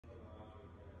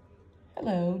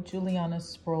Hello, Juliana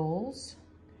Sproles,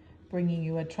 bringing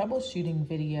you a troubleshooting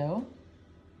video.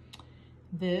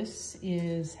 This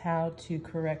is how to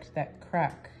correct that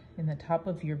crack in the top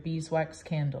of your beeswax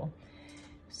candle.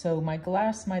 So my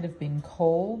glass might have been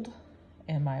cold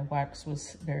and my wax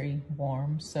was very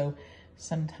warm. So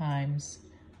sometimes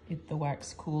if the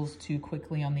wax cools too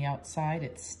quickly on the outside,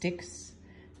 it sticks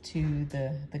to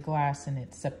the glass and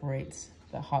it separates.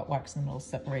 The hot wax in the middle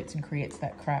separates and creates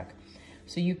that crack.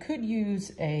 So you could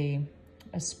use a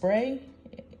spray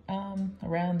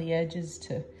around the edges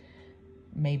to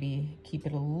maybe keep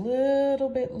it a little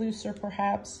bit looser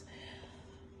perhaps.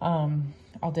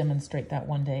 I'll demonstrate that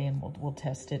one day and we'll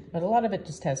test it, but a lot of it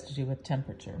just has to do with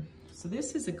temperature. So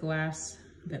this is a glass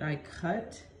that I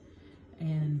cut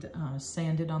and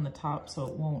sanded on the top so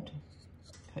it won't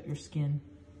cut your skin.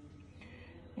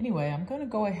 Anyway, I'm going to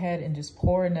go ahead and just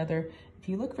pour another. If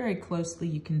you look very closely,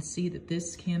 you can see that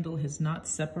this candle has not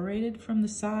separated from the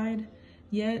side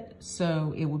yet,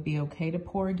 so it would be okay to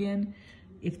pour again.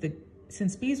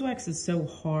 Since beeswax is so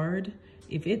hard,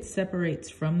 if it separates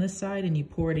from the side and you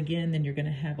pour it again, then you're going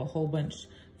to have a whole bunch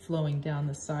flowing down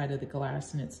the side of the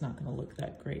glass and it's not going to look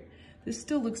that great. This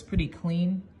still looks pretty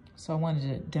clean, so I wanted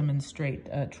to demonstrate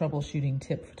a troubleshooting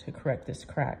tip to correct this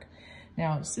crack.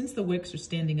 Now, since the wicks are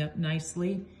standing up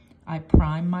nicely, I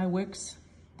prime my wicks,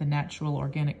 the natural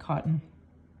organic cotton,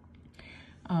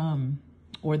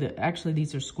 actually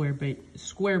these are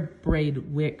square braid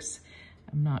wicks.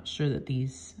 I'm not sure that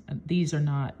these are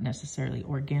not necessarily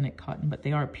organic cotton, but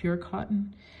they are pure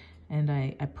cotton, and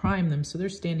I prime them so they're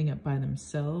standing up by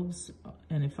themselves.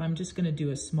 And if I'm just gonna do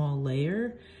a small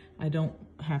layer, I don't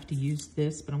have to use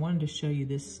this, but I wanted to show you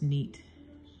this neat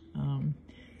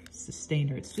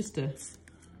sustainer. It's just a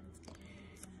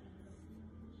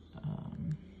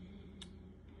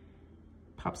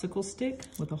popsicle stick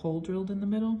with a hole drilled in the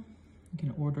middle. You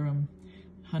can order them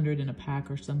 100 in a pack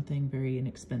or something, very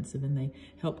inexpensive, and they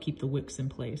help keep the wicks in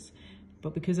place.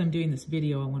 But because I'm doing this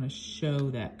video, I want to show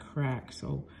that crack.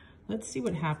 So let's see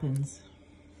what happens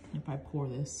if I pour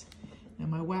this. Now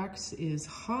my wax is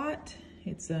hot.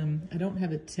 It's I don't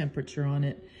have a temperature on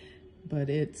it, but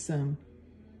it's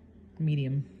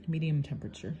medium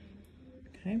temperature.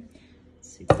 Okay,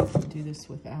 let's see if I can do this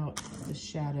without the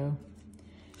shadow.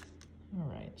 All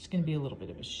right, it's gonna be a little bit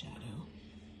of a shadow,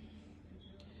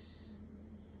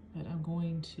 but I'm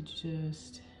going to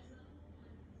just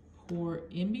pour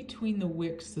in between the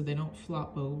wicks so they don't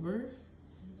flop over.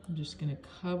 I'm just gonna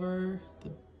cover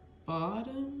the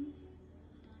bottom.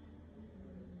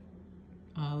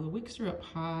 The wicks are up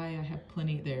high. I have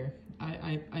plenty there.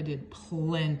 I did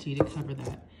plenty to cover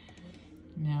that.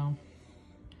 Now,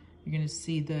 you're gonna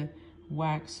see the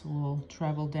wax will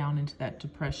travel down into that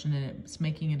depression and it's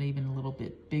making it even a little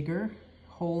bit bigger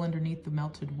hole underneath the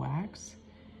melted wax.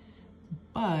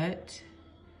 But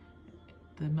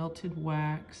the melted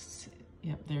wax,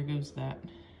 yep, there goes that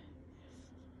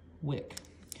wick.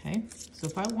 Okay, so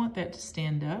if I want that to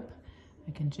stand up,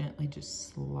 I can gently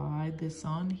just slide this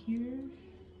on here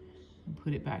and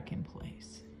put it back in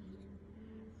place,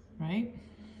 right?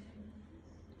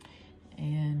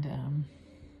 And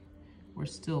we're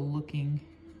still looking.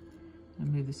 I'm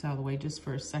gonna move this out of the way just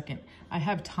for a second. I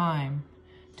have time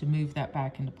to move that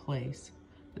back into place,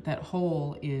 but that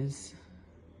hole is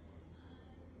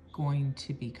going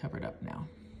to be covered up now.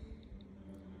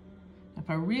 If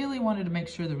I really wanted to make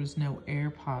sure there was no air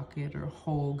pocket or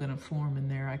hole gonna form in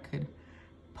there, I could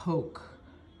poke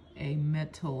a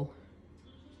metal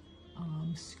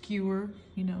skewer,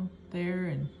 you know, there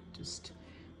and just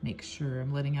make sure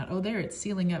I'm letting out. Oh, there, it's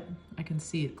sealing up. I can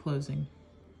see it closing.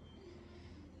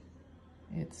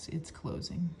 It's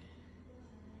closing.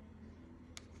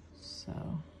 So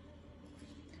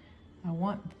I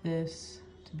want this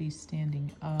to be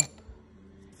standing up.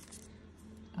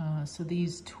 So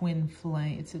these twin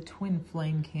flame, it's a twin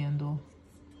flame candle.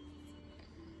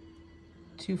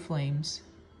 2 flames,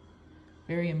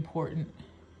 very important.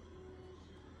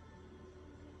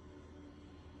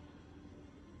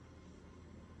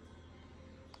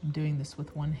 I'm doing this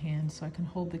with one hand so I can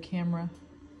hold the camera.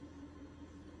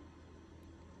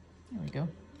 There we go.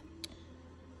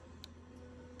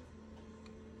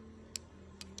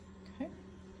 Okay,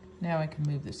 now I can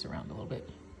move this around a little bit.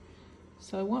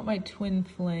 So I want my twin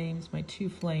flames, my 2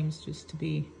 flames, just to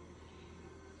be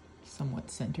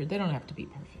somewhat centered. They don't have to be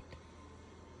perfect.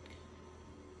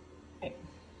 Okay.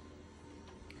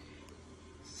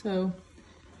 So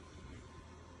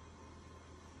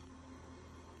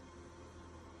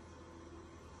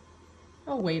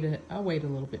I'll wait a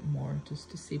little bit more just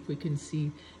to see if we can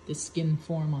see the skin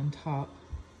form on top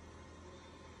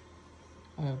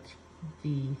of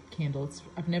the candle.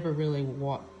 I've never really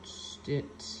watched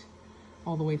it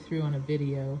all the way through on a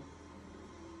video.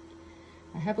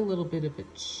 I have a little bit of a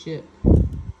chip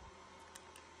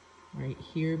right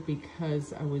here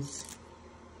because I was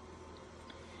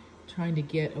trying to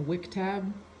get a wick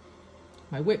tab.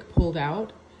 My wick pulled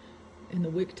out and the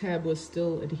wick tab was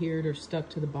still adhered or stuck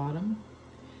to the bottom.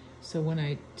 So when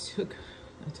I took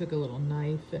a little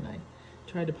knife and I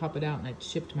tried to pop it out and I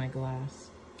chipped my glass.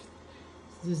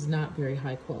 This is not very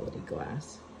high quality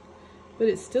glass, but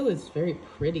it still is very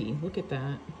pretty. Look at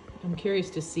that. I'm curious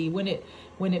to see when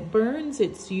it burns,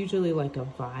 it's usually like a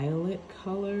violet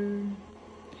color.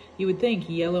 You would think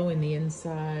yellow in the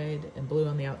inside and blue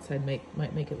on the outside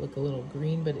might make it look a little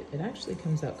green, but it actually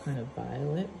comes out kind of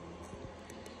violet.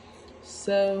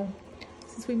 So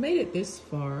since we made it this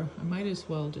far, I might as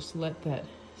well just let that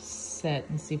set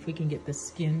and see if we can get the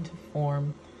skin to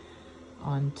form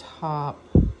on top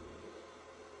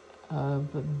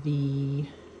of the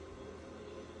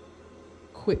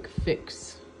quick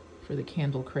fix for the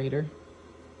candle crater.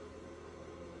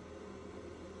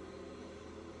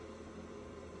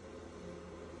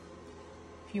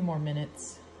 A few more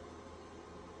minutes.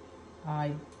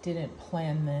 I didn't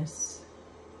plan this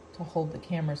to hold the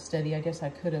camera steady. I guess I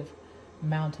could have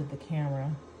mounted the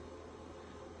camera,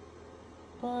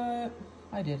 but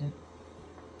I didn't.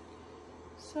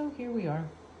 So here we are.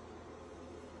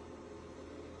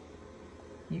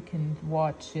 You can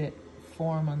watch it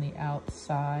form on the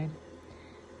outside.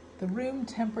 The room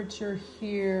temperature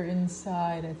here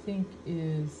inside, I think,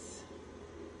 is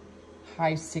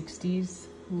high 60s,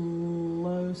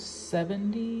 low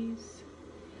 70s.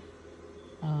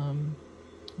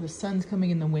 The sun's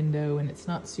coming in the window and it's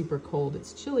not super cold.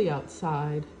 It's chilly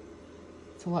outside.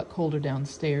 It's a lot colder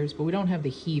downstairs, but we don't have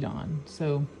the heat on.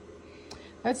 So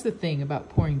that's the thing about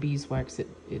pouring beeswax. It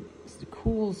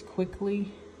cools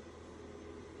quickly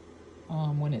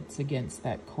when it's against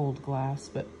that cold glass,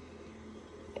 but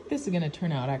I think this is gonna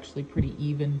turn out actually pretty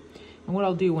even. And what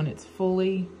I'll do when it's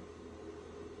fully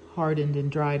hardened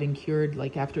and dried and cured,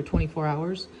 like after 24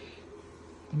 hours,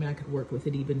 I mean, I could work with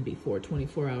it even before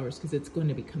 24 hours because it's going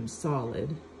to become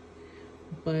solid.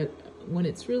 But when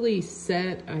it's really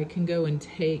set, I can go and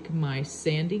take my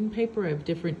sanding paper. I have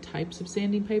different types of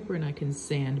sanding paper and I can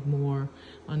sand more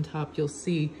on top. You'll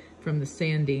see from the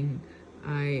sanding,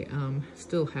 I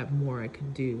still have more I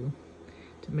could do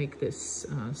to make this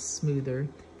smoother.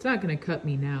 It's not going to cut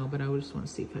me now, but I just want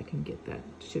to see if I can get that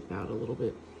chip out a little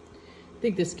bit. I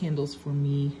think this candle's for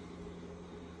me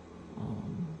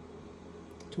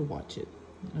to watch it.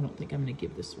 I don't think I'm going to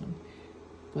give this one,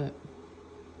 but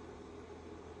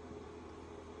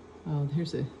oh,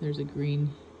 there's a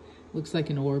green, looks like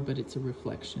an orb, but it's a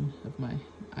reflection of my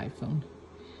iPhone.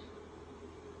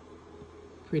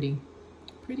 Pretty.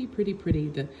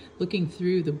 Looking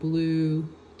through the blue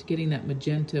to getting that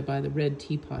magenta by the red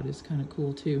teapot is kind of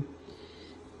cool too.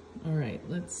 All right,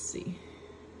 let's see.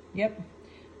 Yep,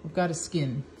 we've got a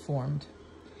skin formed.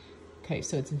 Okay,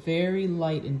 so it's very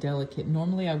light and delicate.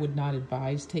 Normally I would not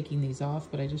advise taking these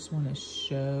off, but I just want to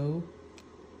show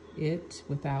it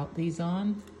without these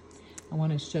on. I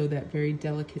want to show that very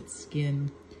delicate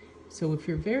skin. So if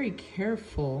you're very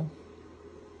careful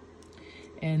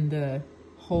and the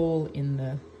hole in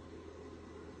the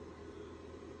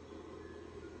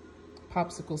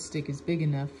popsicle stick is big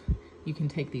enough, you can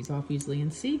take these off easily.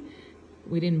 And see,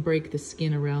 we didn't break the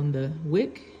skin around the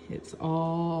wick. It's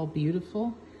all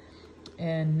beautiful.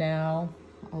 And now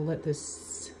I'll let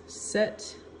this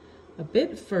set a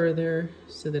bit further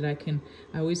so that I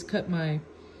always cut my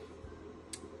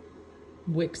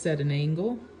wicks at an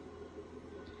angle.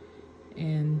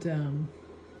 And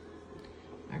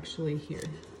actually here,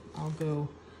 I'll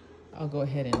go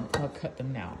ahead and I'll cut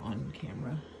them now on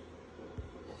camera.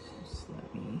 Just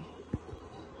let me.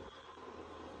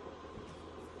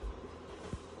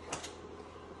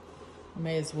 I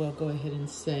may as well go ahead and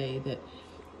say that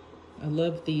I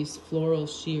love these floral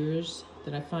shears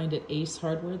that I find at Ace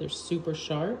Hardware. They're super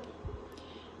sharp.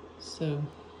 So,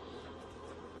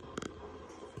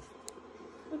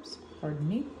 oops, pardon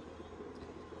me.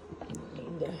 I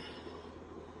need to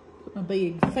put my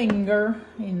big finger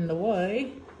in the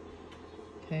way.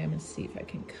 Okay, I'm gonna see if I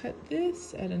can cut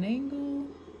this at an angle.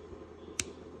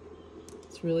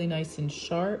 It's really nice and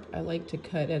sharp. I like to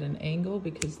cut at an angle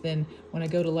because then when I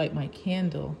go to light my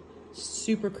candle,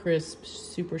 super crisp,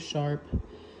 super sharp.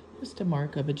 Just a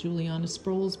mark of a Juliana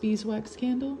Sproles beeswax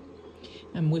candle.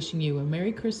 I'm wishing you a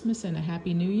Merry Christmas and a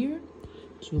Happy New Year.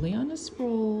 Juliana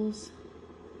Sproles,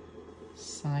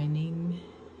 signing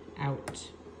out.